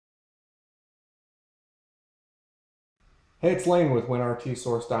Hey, it's Lane with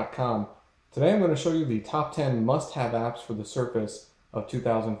WinRTSource.com. Today I'm going to show you the top 10 must-have apps for the Surface of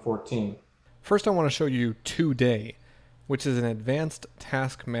 2014. First, I want to show you Today, which is an advanced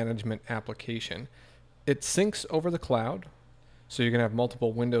task management application. It syncs over the cloud, so you can have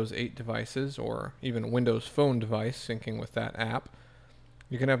multiple Windows 8 devices or even a Windows Phone device syncing with that app.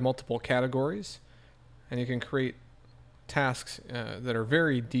 You can have multiple categories, and you can create tasks that are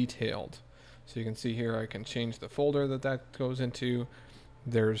very detailed. So you can see here I can change the folder that goes into.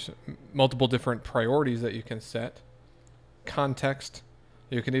 There's multiple different priorities that you can set. Context.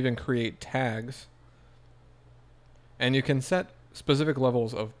 You can even create tags. And you can set specific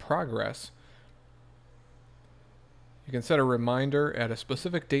levels of progress. You can set a reminder at a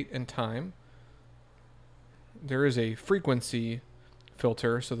specific date and time. There is a frequency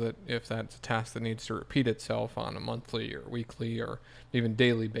filter so that if that's a task that needs to repeat itself on a monthly or weekly or even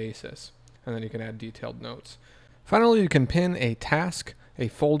daily basis. And then you can add detailed notes. Finally, you can pin a task, a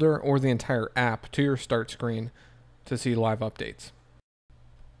folder, or the entire app to your start screen to see live updates.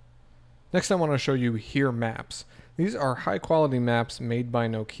 Next, I want to show you Here Maps. These are high-quality maps made by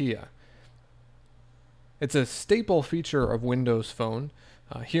Nokia. It's a staple feature of Windows Phone.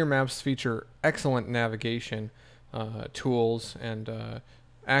 Here Maps feature excellent navigation tools and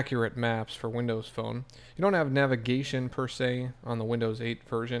accurate maps for Windows Phone. You don't have navigation per se on the Windows 8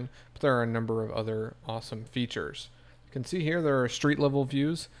 version, but there are a number of other awesome features. You can see here there are street level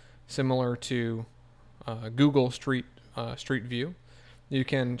views similar to Google Street View. You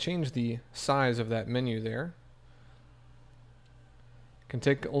can change the size of that menu there. You can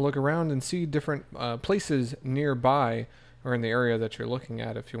take a look around and see different places nearby or in the area that you're looking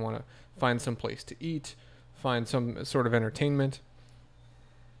at if you want to find some place to eat, find some sort of entertainment.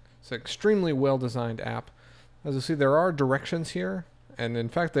 It's an extremely well-designed app. As you see, there are directions here, and in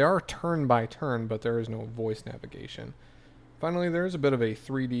fact they are turn by turn, but there is no voice navigation. Finally, there is a bit of a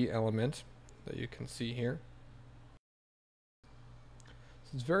 3D element that you can see here.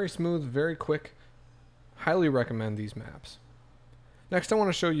 It's very smooth, very quick. Highly recommend these maps. Next, I want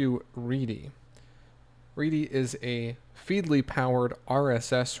to show you Ridi. Ridi is a Feedly-powered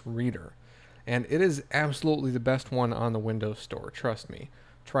RSS reader, and it is absolutely the best one on the Windows Store, trust me.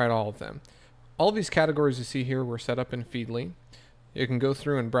 Tried all of them. All of these categories you see here were set up in Feedly. You can go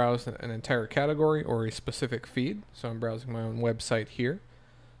through and browse an entire category or a specific feed, so I'm browsing my own website here.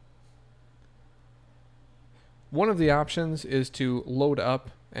 One of the options is to load up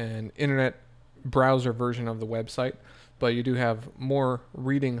an internet browser version of the website, but you do have more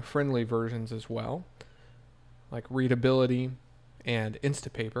reading-friendly versions as well, like Readability and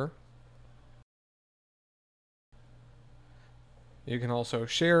Instapaper. You can also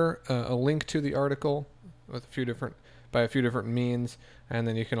share a link to the article with by a few different means, and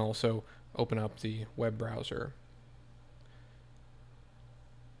then you can also open up the web browser.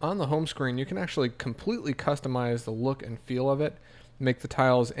 On the home screen, you can actually completely customize the look and feel of it, make the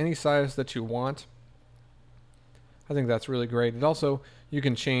tiles any size that you want. I think that's really great. It also, you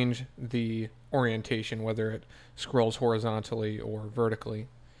can change the orientation, whether it scrolls horizontally or vertically.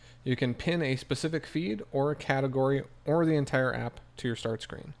 You can pin a specific feed or a category or the entire app to your start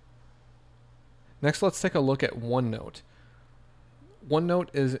screen. Next, let's take a look at OneNote. OneNote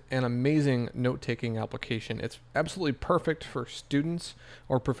is an amazing note-taking application. It's absolutely perfect for students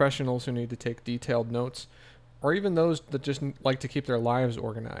or professionals who need to take detailed notes, or even those that just like to keep their lives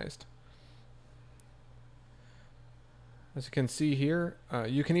organized. As you can see here,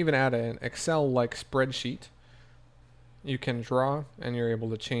 you can even add an Excel-like spreadsheet. You can draw, and you're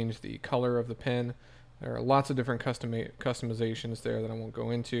able to change the color of the pen. There are lots of different customizations there that I won't go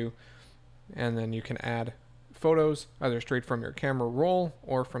into. And then you can add photos, either straight from your camera roll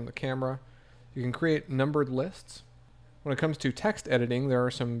or from the camera. You can create numbered lists. When it comes to text editing, there are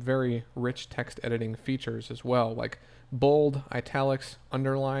some very rich text editing features as well, like bold, italics,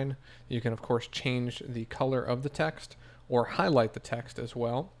 underline. You can, of course, change the color of the text or highlight the text as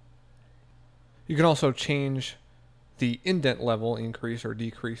well. You can also change the indent level, increase or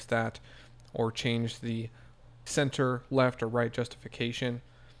decrease that, or change the center, left, or right justification.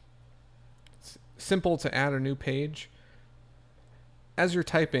 It's simple to add a new page. As you're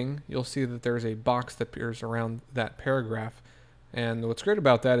typing, you'll see that there's a box that appears around that paragraph, and what's great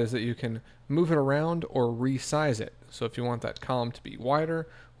about that is that you can move it around or resize it. So if you want that column to be wider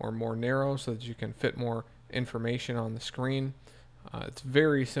or more narrow so that you can fit more information on the screen, it's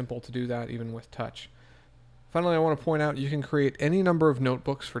very simple to do that even with touch. Finally, I want to point out you can create any number of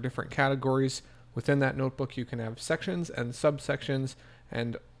notebooks for different categories. Within that notebook, you can have sections and subsections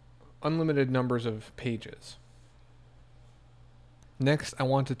and unlimited numbers of pages. Next, I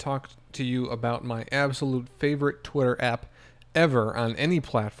want to talk to you about my absolute favorite Twitter app ever on any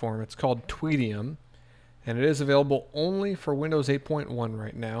platform. It's called Tweetium, and it is available only for Windows 8.1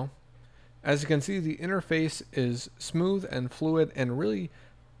 right now. As you can see, the interface is smooth and fluid and really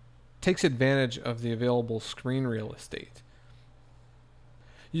takes advantage of the available screen real estate.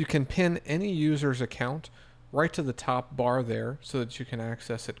 You can pin any user's account right to the top bar there so that you can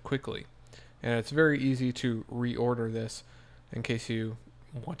access it quickly. And it's very easy to reorder this in case you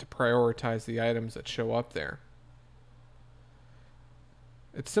want to prioritize the items that show up there.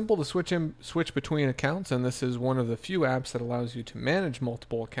 It's simple to switch between accounts, and this is one of the few apps that allows you to manage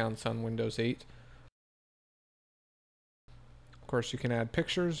multiple accounts on Windows 8. Of course, you can add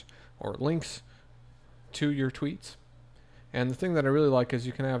pictures or links to your tweets. And the thing that I really like is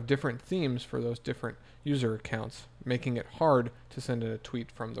you can have different themes for those different user accounts, making it hard to send in a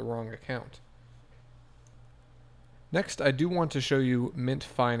tweet from the wrong account. Next, I do want to show you Mint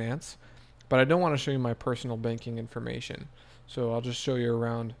Finance, but I don't want to show you my personal banking information. So I'll just show you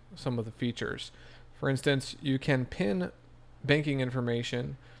around some of the features. For instance, you can pin banking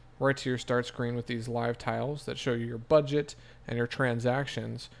information right to your start screen with these live tiles that show you your budget and your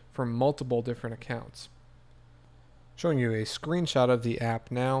transactions from multiple different accounts. Showing you a screenshot of the app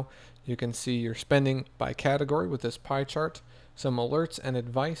now, you can see your spending by category with this pie chart, some alerts and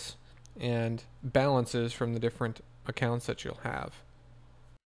advice, and balances from the different accounts that you'll have.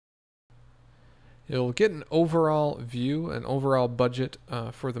 You'll get an overall view, an overall budget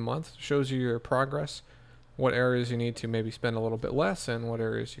for the month. Shows you your progress, what areas you need to maybe spend a little bit less, and what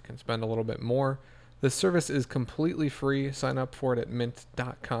areas you can spend a little bit more. This service is completely free. Sign up for it at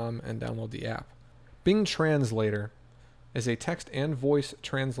mint.com and download the app. Bing Translator is a text and voice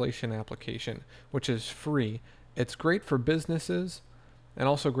translation application, which is free. It's great for businesses and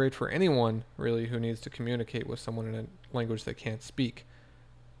also great for anyone really who needs to communicate with someone in a language they can't speak.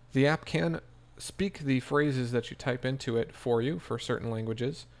 The app can speak the phrases that you type into it for you for certain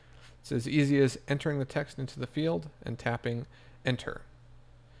languages. It's as easy as entering the text into the field and tapping enter.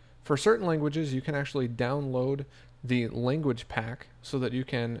 For certain languages, you can actually download the language pack so that you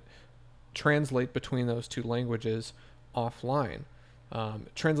can translate between those two languages offline.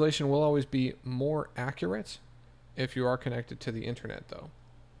 Translation will always be more accurate if you are connected to the internet, though.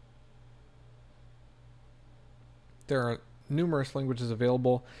 There are numerous languages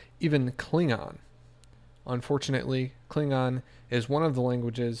available, even Klingon. Unfortunately, Klingon is one of the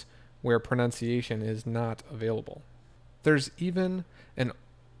languages where pronunciation is not available. There's even an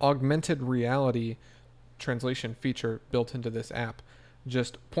augmented reality translation feature built into this app.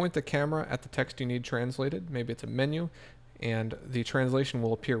 Just point the camera at the text you need translated, maybe it's a menu, and the translation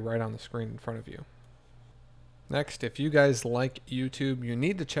will appear right on the screen in front of you. Next, if you guys like YouTube, you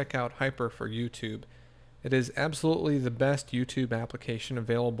need to check out Hyper for YouTube. It is absolutely the best YouTube application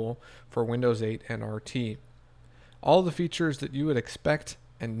available for Windows 8 and RT. All the features that you would expect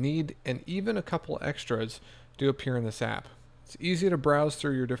and need, and even a couple extras, do appear in this app. It's easy to browse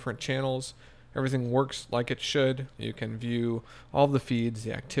through your different channels. Everything works like it should. You can view all the feeds,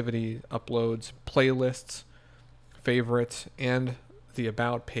 the activity, uploads, playlists, favorites, and the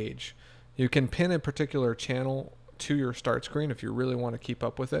About page. You can pin a particular channel to your start screen if you really want to keep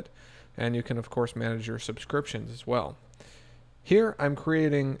up with it. And you can, of course, manage your subscriptions as well. Here, I'm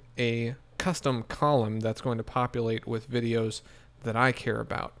creating a custom column that's going to populate with videos that I care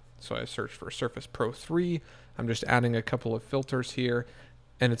about. So I search for Surface Pro 3. I'm just adding a couple of filters here,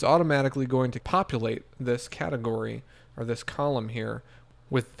 and it's automatically going to populate this category or this column here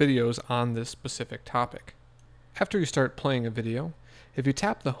with videos on this specific topic. After you start playing a video, if you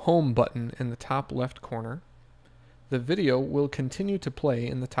tap the home button in the top left corner, the video will continue to play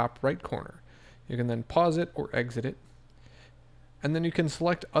in the top right corner. You can then pause it or exit it, and then you can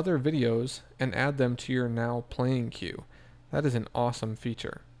select other videos and add them to your now playing queue. That is an awesome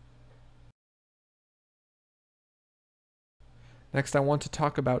feature. Next, I want to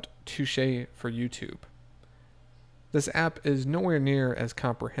talk about Touche for YouTube. This app is nowhere near as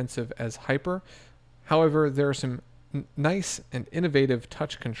comprehensive as Hyper. However, there are some nice and innovative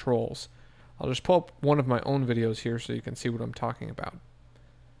touch controls. I'll just pull up one of my own videos here so you can see what I'm talking about.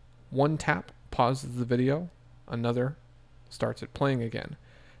 One tap pauses the video, another starts it playing again.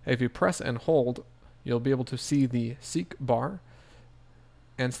 If you press and hold, you'll be able to see the seek bar,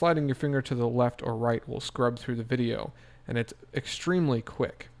 and sliding your finger to the left or right will scrub through the video, and it's extremely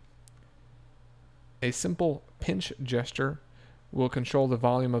quick. A simple pinch gesture will control the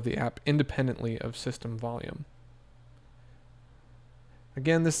volume of the app independently of system volume.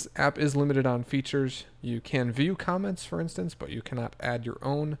 Again, this app is limited on features. You can view comments, for instance, but you cannot add your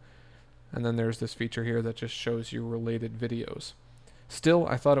own. And then there's this feature here that just shows you related videos. Still,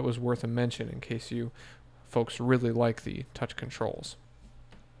 I thought it was worth a mention in case you folks really like the touch controls.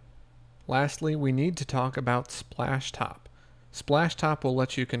 Lastly, we need to talk about Splashtop. Splashtop will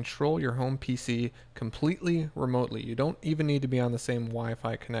let you control your home PC completely remotely. You don't even need to be on the same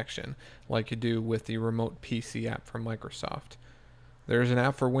Wi-Fi connection like you do with the Remote PC app from Microsoft. There's an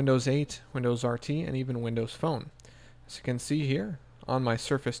app for Windows 8, Windows RT, and even Windows Phone. As you can see here, on my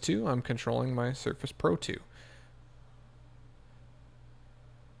Surface 2, I'm controlling my Surface Pro 2.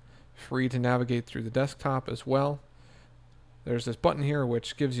 Free to navigate through the desktop as well. There's this button here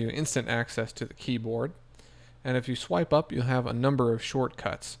which gives you instant access to the keyboard. And if you swipe up, you'll have a number of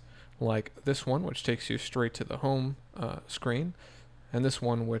shortcuts, like this one, which takes you straight to the home screen, and this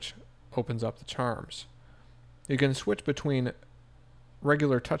one, which opens up the charms. You can switch between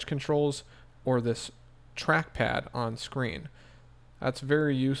regular touch controls or this trackpad on screen. That's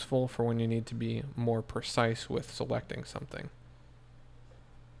very useful for when you need to be more precise with selecting something.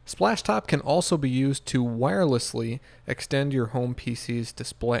 Splashtop can also be used to wirelessly extend your home PC's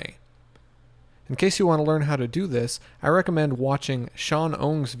display. In case you want to learn how to do this, I recommend watching Sean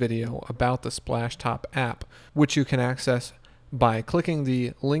Ong's video about the Splashtop app, which you can access by clicking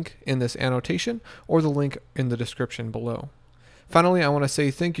the link in this annotation or the link in the description below. Finally, I want to say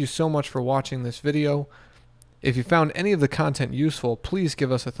thank you so much for watching this video. If you found any of the content useful, please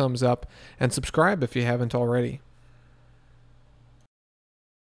give us a thumbs up and subscribe if you haven't already.